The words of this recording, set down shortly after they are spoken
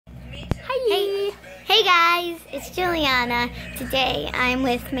Hey guys, it's Juliana. Today I'm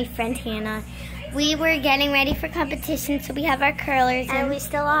with my friend Hannah. We were getting ready for competition, so we have our curlers. And we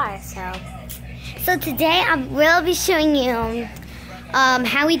still are, So today we'll be showing you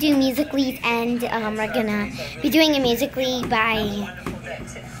how we do Musiclly, and we're gonna be doing a Musiclly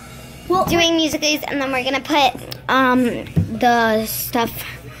doing Musiclys, and then we're gonna put the stuff.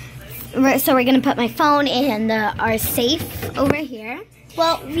 So we're gonna put my phone and our safe over here.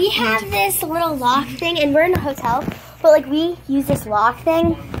 Well, we have this little lock thing, and we're in a hotel, but like we use this lock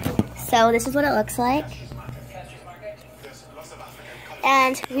thing. So this is what it looks like.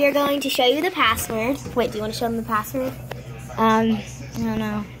 And we are going to show you the password. Wait, do you want to show them the password? I don't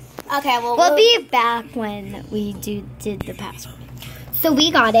know. Okay, well, we'll be back when we did the password. So we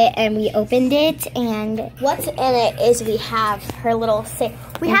got it and we opened it, and what's in it is we have her little safe.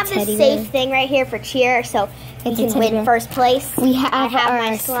 We have this safe thing right here for cheer, so you can win first place. We have our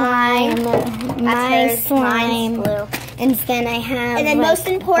my slime. My slime. Mine's blue. And then I have. And then most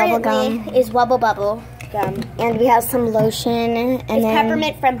importantly is Wubble Bubble gum. And we have some lotion. And it's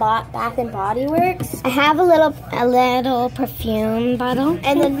peppermint from Bath and Body Works. I have a little perfume bottle.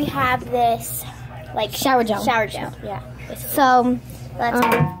 And then we have this like shower gel. Yeah. So.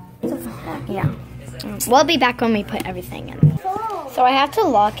 Yeah. We'll be back when we put everything in. So I have to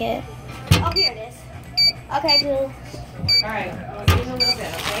lock it. Oh, here it is. Okay, Julie. Alright, we'll see you in a little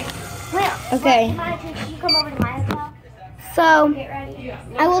bit, okay? Wait, okay. Can you come over to my hotel? So, Get ready.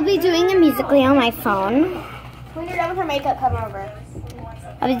 I will be doing a Musiclly on my phone. When you're done with her makeup, come over.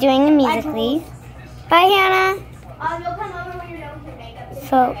 I'll be doing a Musiclly. Bye, Hannah. You'll come over when you're done with your makeup.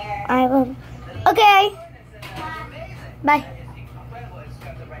 So, I will. Okay. Bye.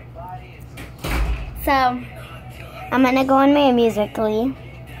 So, I'm gonna go on my Musiclly.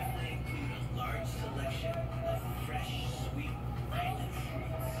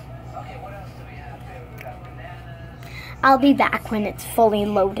 I'll be back when it's fully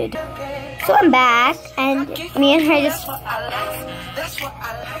loaded. So I'm back, and me and her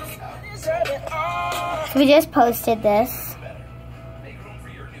we just posted this.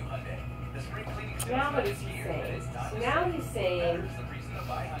 Now what is he saying? So now he's saying...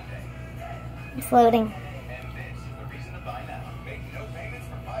 It's loading.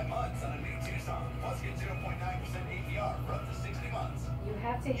 You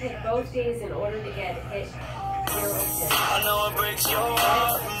have to hit both days in order to get hit 0 cents.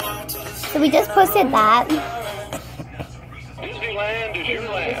 So we just posted that. Disneyland is your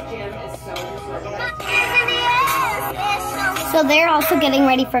land. This gym is so disorganized. So they're also getting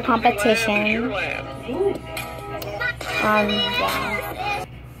ready for competition. Yeah.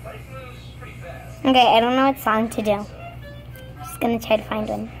 Okay, I don't know what song to do. I'm just gonna try to find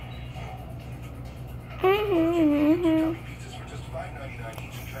one.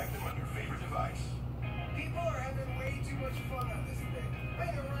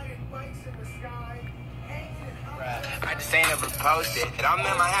 I just ain't ever posted. I'm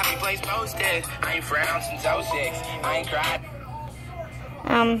in my happy place posted. I ain't frowned since 06. I ain't cried.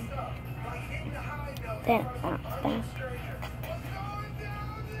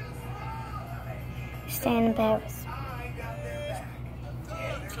 Stay in Paris.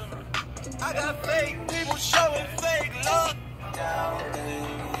 I got fake people showing fake love.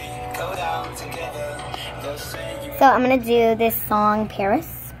 Go down together. So I'm gonna do this song, Paris.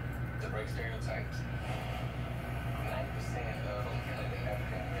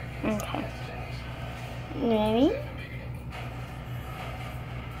 Okay. Ready?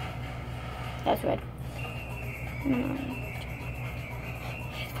 That's weird.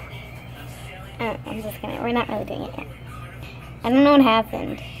 I'm just kidding. We're not really doing it yet. I don't know what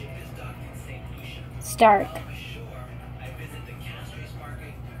happened. It's dark.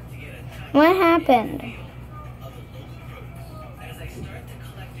 What happened?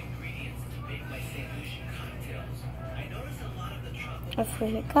 If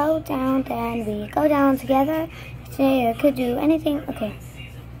we go down, then we go down together. Say I could do anything. Okay.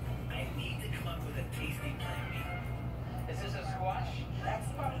 Is this a squash?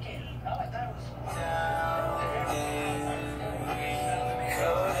 That's pumpkin. Oh, I thought it was squash.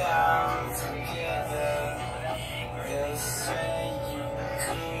 Go down together. They'll say you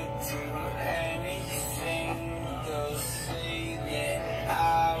could do anything. They'll say that I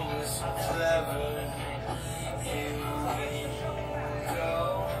was clever.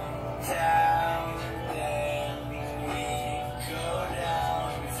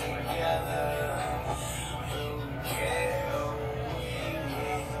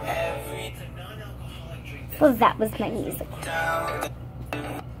 So that was my music.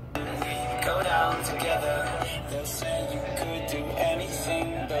 Go down together. They'll say you could do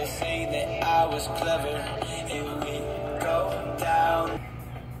anything. They'll say that I I was clever. Here we go down.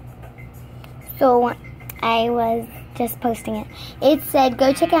 So I was just posting it. It said,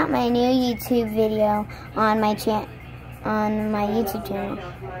 go check out my new YouTube video on my YouTube channel.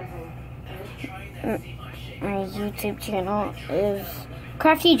 My YouTube channel is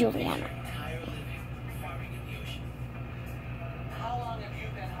Crafty Juliana. How long have you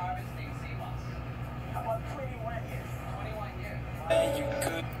been harvesting sea moss? About 21 years. 21 years. You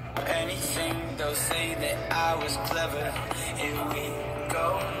could do anything, they'll say that I was clever. If we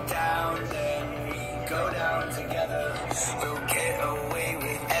go down, then we go down together. We'll get away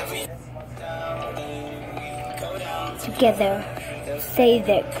with everything. Down, then we go down Together, say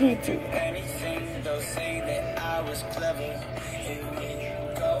that good to. anything, they'll say that I was clever. If we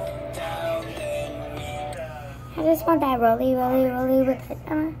go down, then we I just want that rolly with it.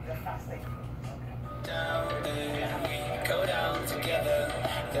 down, then we go down together.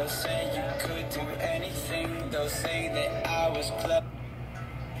 They'll say you could do anything, they'll say that I was clever.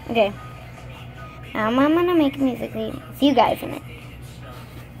 Okay. I'm gonna make Musiclly with you guys in it.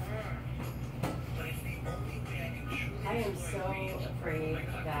 I am so afraid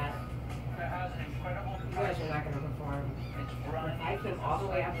that you guys are not going to perform. If I came all the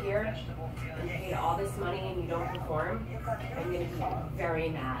way up here and paid all this money and you don't perform, I'm going to be very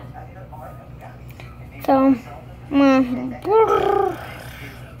mad. So,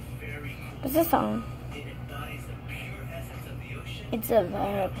 what's this song? It's a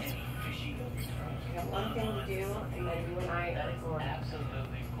verb. We have one thing to do, and then you and I are going.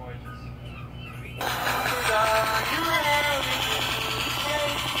 Absolutely gorgeous.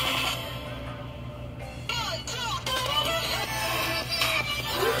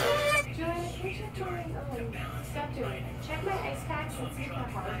 Stop doing it. Check my ice packs and see if they're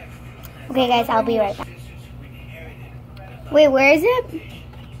hard. Okay, guys, I'll be right back. Wait, where is it?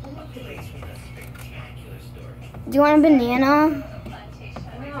 Do you want a banana?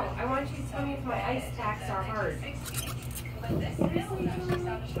 No, I want you to tell me if my ice packs are hard.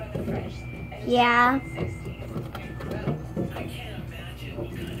 Yeah.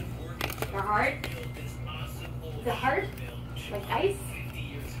 They're hard? Is it hard? Like ice?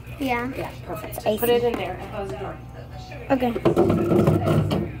 Yeah. Yeah, perfect. Icy. Put it in there and close the door. Okay.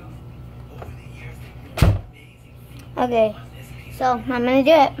 Okay. So, I'm gonna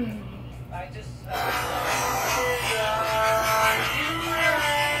do it.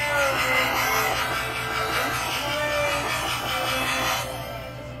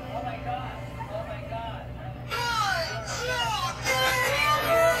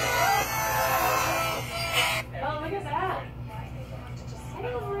 Oh, look at that. I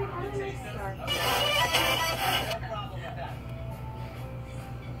don't know where how did it start.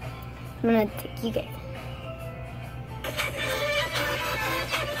 I'm gonna take you guys.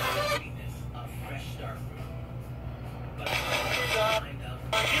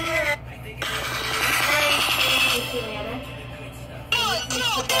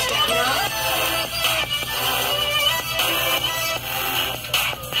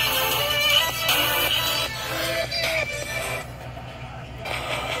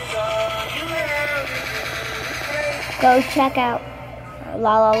 Go check out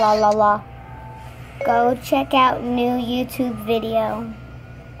la. Go check out new YouTube video.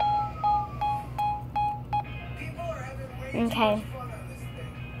 Okay.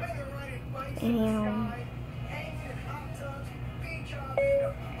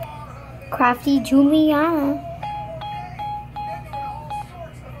 Crafty Juliana.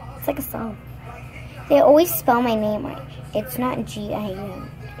 It's like a song. They always spell my name right. It's not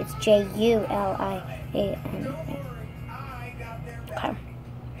G-I-N. It's J-U-L-I-A-N. Okay.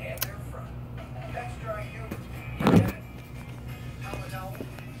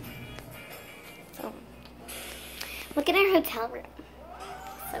 So, look at our hotel room.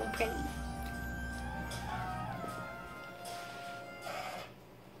 So pretty.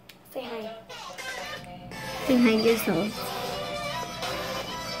 Say hi. Say hi to yourselves.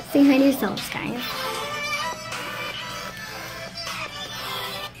 Say hi to yourselves, guys.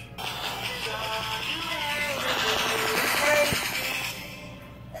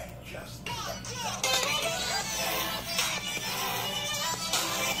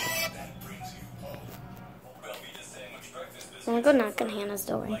 I'm gonna go knock on Hannah's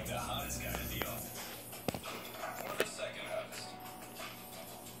door.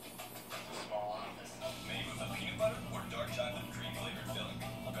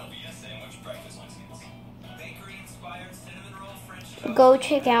 Go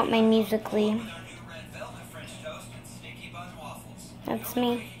check out my Musiclly. That's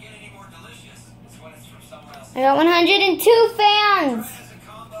me. I got 102 fans!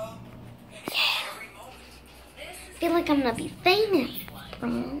 feel like I'm gonna be famous,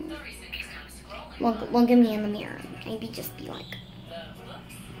 bro. Look at me in the mirror. Maybe just be like,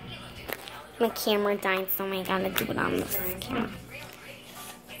 my camera died, so I gotta do it on this camera.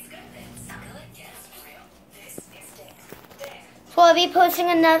 So I'll be posting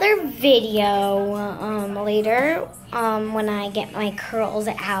another video later when I get my curls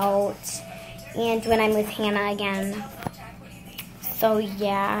out and when I'm with Hannah again. So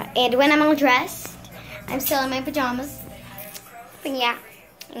yeah, and when I'm all dressed, I'm still in my pajamas. But yeah.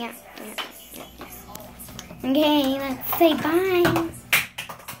 Okay, let's say bye.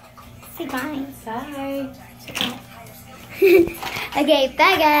 Say bye. Bye. Okay,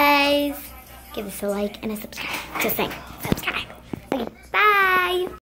 bye guys. Give us a like and a subscribe. Just saying.